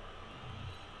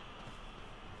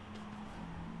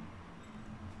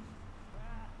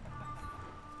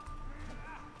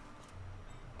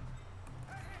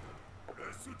 Le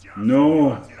soutien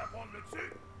No. facile à prendre le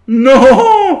dessus. No!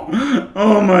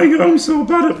 Oh my god, I'm so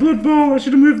bad at Blood Bowl. I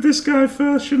should have moved this guy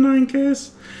first, shouldn't I, in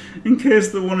case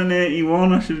the one in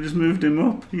 81, I should have just moved him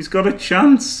up. He's got a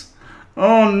chance.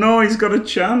 Oh no, he's got a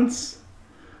chance.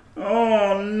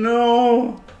 Oh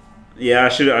no. Yeah, I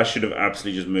should have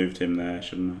absolutely just moved him there,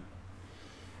 shouldn't I?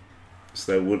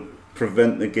 So that would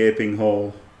prevent the gaping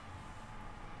hole.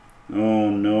 Oh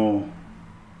no.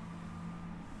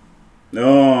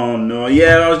 Oh no,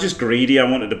 yeah, I was just greedy. I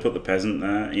wanted to put the peasant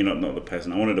there. You know, not the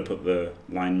peasant. I wanted to put the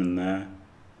lineman there.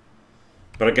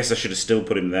 But I guess I should have still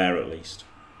put him there at least.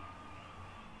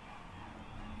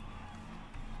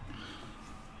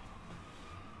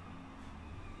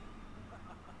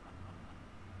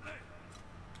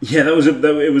 Yeah, it was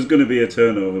going to be a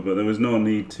turnover, but there was no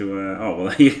need to. Oh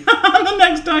well, the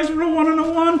next dice were a 1 and a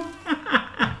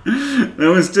 1.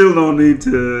 There was still no need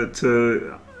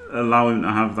to allow him to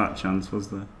have that chance, was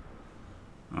there?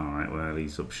 Alright, well,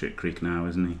 he's up shit creek now,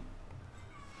 isn't he?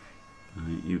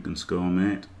 Right, you can score,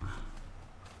 mate.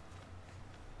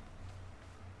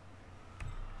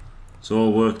 It's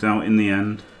all worked out in the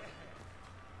end.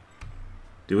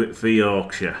 Do it for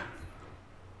Yorkshire.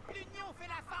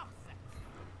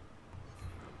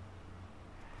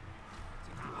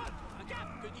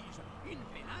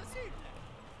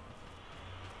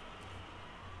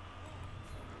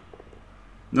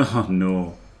 Oh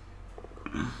no.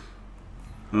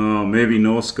 Oh, maybe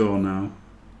no score now.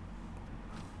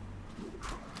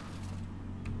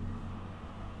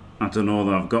 I don't know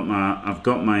though. I've got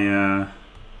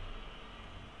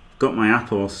my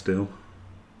apple still.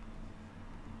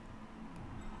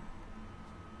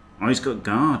 Oh, he's got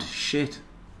guard. Shit.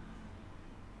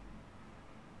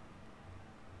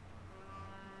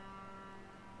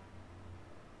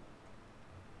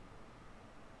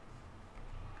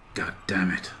 God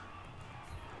damn it.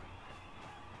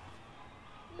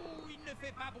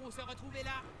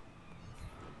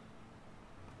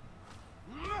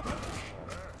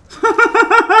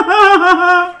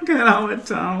 Get out of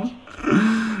town.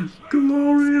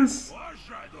 Glorious.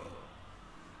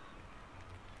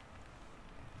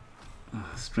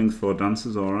 Strength 4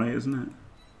 dancer's alright, isn't it?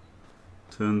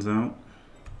 Turns out.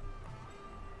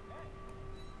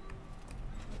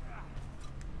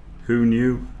 Who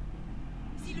knew?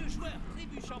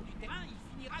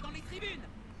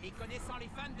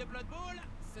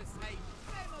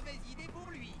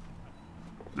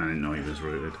 I didn't know he was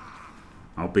rooted.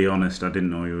 I'll be honest, I didn't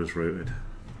know he was rooted.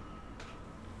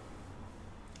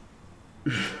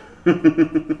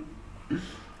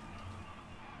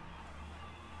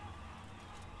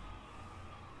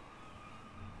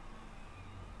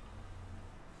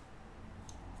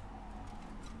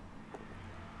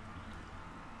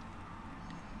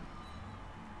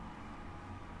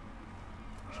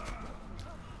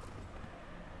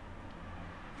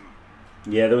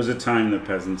 Yeah, there was a time that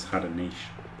peasants had a niche.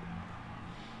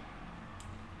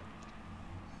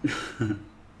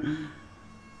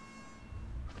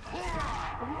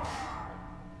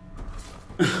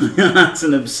 That's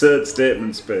an absurd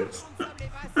statement, Spitz.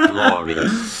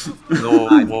 Glorious. No,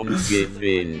 I won't give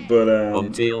in. But,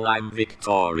 until I'm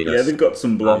victorious. Yeah, they've got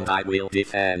some block. And I will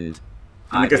defend.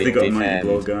 I guess they got a mighty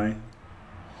blow guy.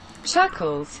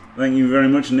 Chuckles. Thank you very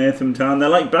much, Nathan Tan. They're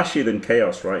like bashier than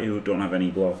Chaos, right? Who don't have any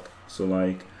block. So,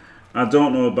 like, I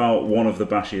don't know about one of the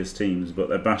bashiest teams, but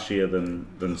they're bashier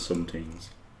than some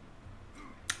teams.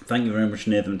 Thank you very much,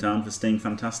 Nathan Tan, for staying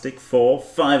fantastic. 4,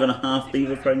 5.5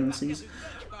 beaver pregnancies.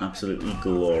 Absolutely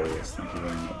glorious. Thank you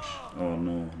very much. Oh,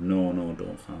 no. No, no,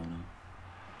 don't foul him.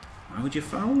 Why would you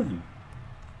foul him?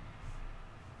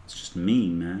 It's just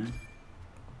mean, man.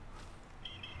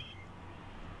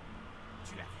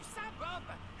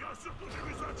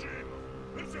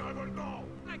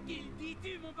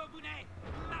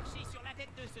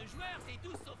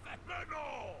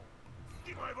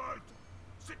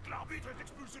 C'est que l'arbitre ait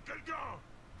expulsé quelqu'un.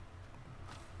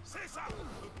 C'est ça.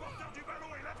 Le porteur du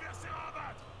ballon est l'adversaire à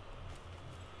abattre.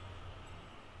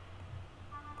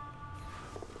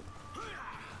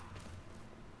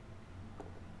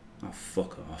 Oh,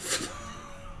 fuck off.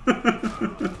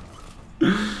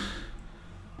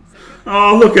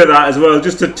 Oh, look at that as well.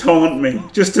 Just to taunt me.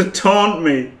 Just to taunt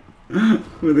me.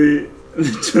 With the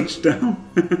touchdown.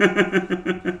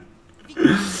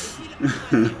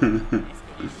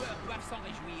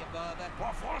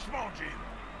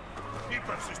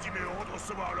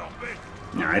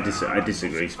 No, I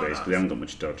disagree, Space, because they haven't got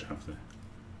much dodge, have they?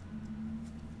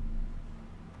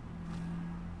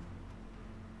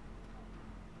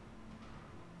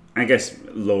 I guess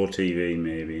low TV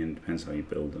maybe, and depends how you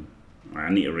build them. I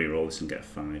need to re-roll this and get a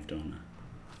 5, don't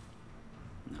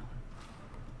I? No.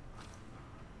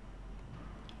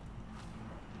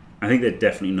 I think they're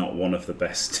definitely not one of the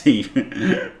best teams.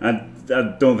 I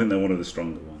don't think they're one of the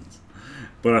stronger ones.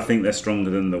 But I think they're stronger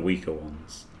than the weaker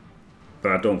ones.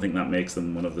 But I don't think that makes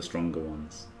them one of the stronger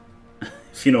ones.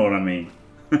 If you know what I mean.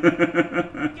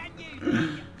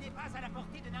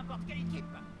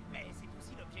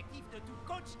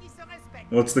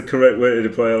 What's the correct way to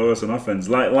play LOS on offense?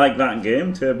 Like that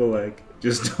game, table leg.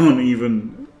 Just don't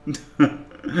even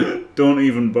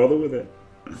bother with it.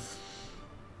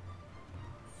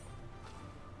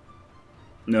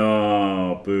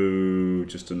 No, boo,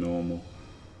 just a normal.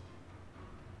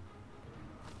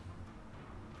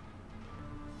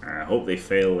 I hope they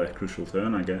fail their crucial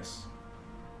turn, I guess.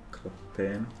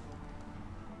 Pain.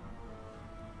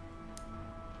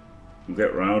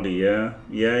 Get rowdy, yeah.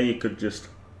 Yeah, you could just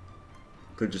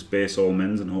base all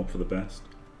men's and hope for the best.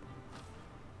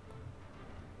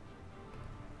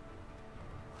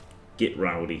 Get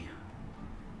rowdy.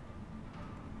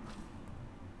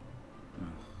 Oh,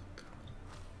 God.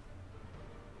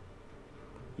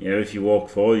 Yeah, if you walk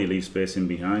forward, you leave space in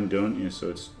behind, don't you? So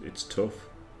it's tough.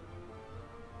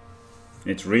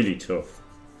 It's really tough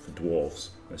for dwarves.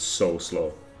 They're so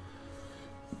slow.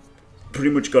 Pretty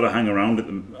much got to hang around at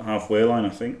the halfway line, I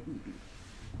think.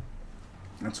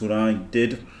 That's what I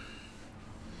did.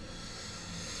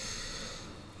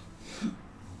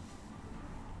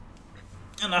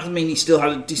 And that mean he still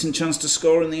had a decent chance to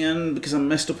score in the end because I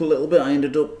messed up a little bit. I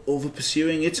ended up over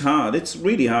pursuing. It's hard. It's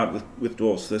really hard with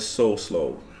dwarves. They're so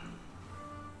slow.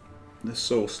 They're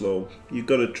so slow. You've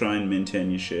got to try and maintain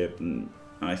your shape, and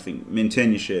I think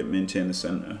maintain your shape, maintain the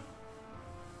centre.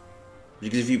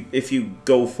 Because if you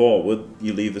go forward,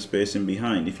 you leave the space in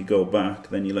behind. If you go back,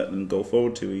 then you let them go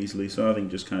forward too easily. So I think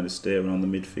just kind of stay around the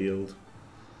midfield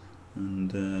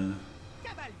and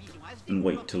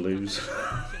wait to lose.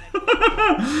 I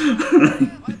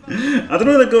don't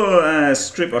know if they go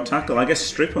strip or tackle. I guess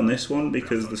strip on this one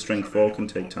because the strength 4 can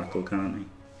take tackle, can't he?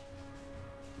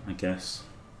 I guess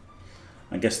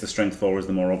the strength 4 is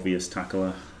the more obvious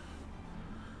tackler,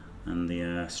 and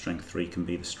the strength 3 can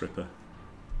be the stripper.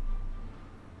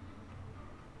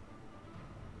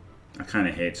 I kind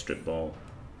of hate strip ball,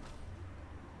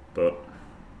 but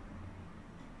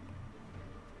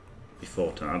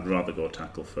I'd rather go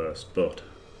tackle first, but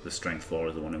the strength 4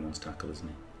 is the one who wants tackle, isn't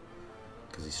he?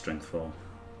 Because he's strength 4.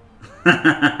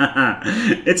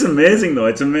 It's amazing though,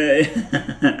 it's amazing.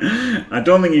 I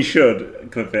don't think he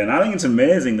should, Cliffhanger. I think it's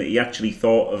amazing that he actually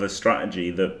thought of a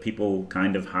strategy that people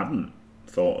kind of hadn't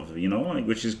thought of, you know, like,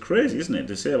 which is crazy, isn't it?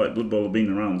 To say like Blood Bowl had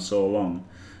been around so long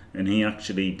and he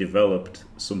actually developed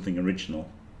something original.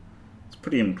 It's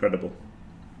pretty incredible.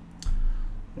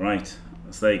 Right,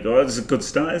 so there you go. That's a good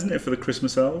start, isn't it, for the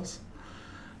Christmas Elves?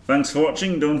 Thanks for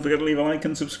watching. Don't forget to leave a like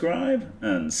and subscribe,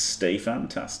 and stay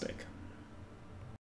fantastic.